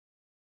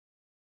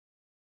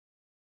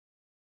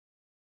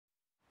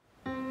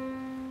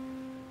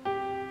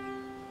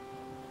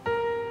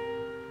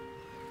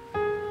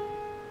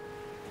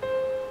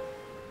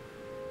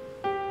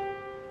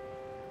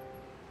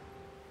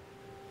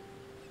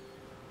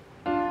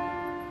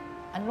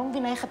אני לא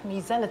מבינה איך את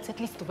מעיזה לצאת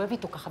להסתובב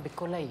איתו ככה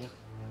בכל העיר.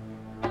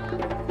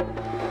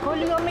 כל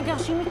יום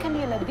מגרשים מכאן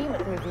ילדים,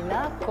 את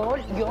מבינה? כל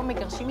יום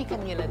מגרשים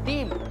מכאן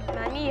ילדים.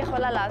 מה אני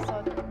יכולה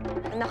לעשות?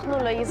 אנחנו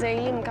לא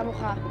ישראלים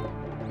כמוך.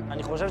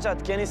 אני חושב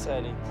שאת כן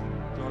ישראלית.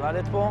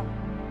 נולדת פה,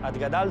 את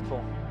גדלת פה.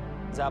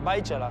 זה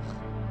הבית שלך.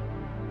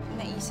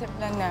 Naisip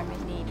lang namin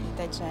ni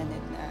Tita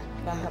Janet na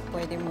baka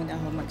pwede muna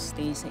ako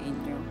magstay sa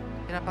inyo.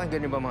 Pinapakinggan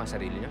niyo ba mga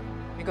sarili niyo?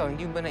 Ikaw,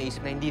 hindi mo ba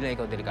naisip na hindi lang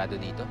ikaw delikado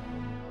dito?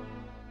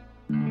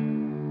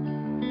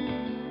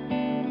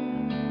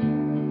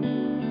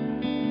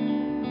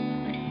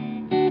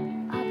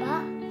 Aba,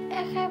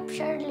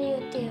 capture liyo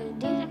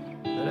din.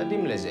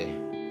 Naladim leze.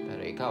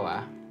 Pero ikaw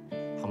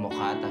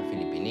kamukha אתה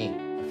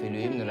פיליפיני. אפילו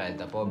אם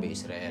נולדת פה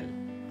בישראל.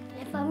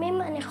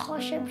 לפעמים אני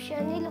חושב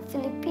שאני לא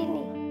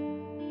פיליפיני.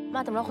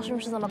 מה, אתם לא חושבים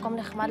שזה מקום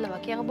נחמד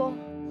לבקר בו?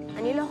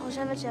 אני לא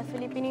חושבת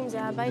שהפיליפינים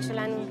זה הבית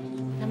שלנו.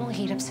 Alam mo, ang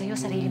hirap sa'yo,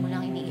 sarili mo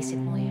lang iniisip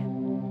mo eh.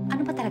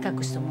 Ano ba talaga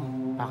gusto mo?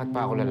 Bakit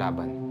pa ako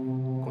lalaban?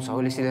 Kung sa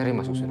huli sila rin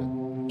masusunod.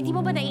 Hindi mo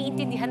ba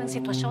naiintindihan ang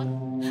sitwasyon?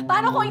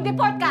 Paano kung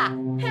i-deport ka?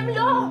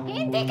 Hemlo!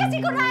 Hindi ka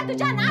sigurado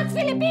dyan! At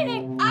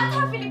Filipinit! את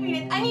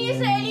הפילipinית, אני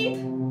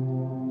ישראלית!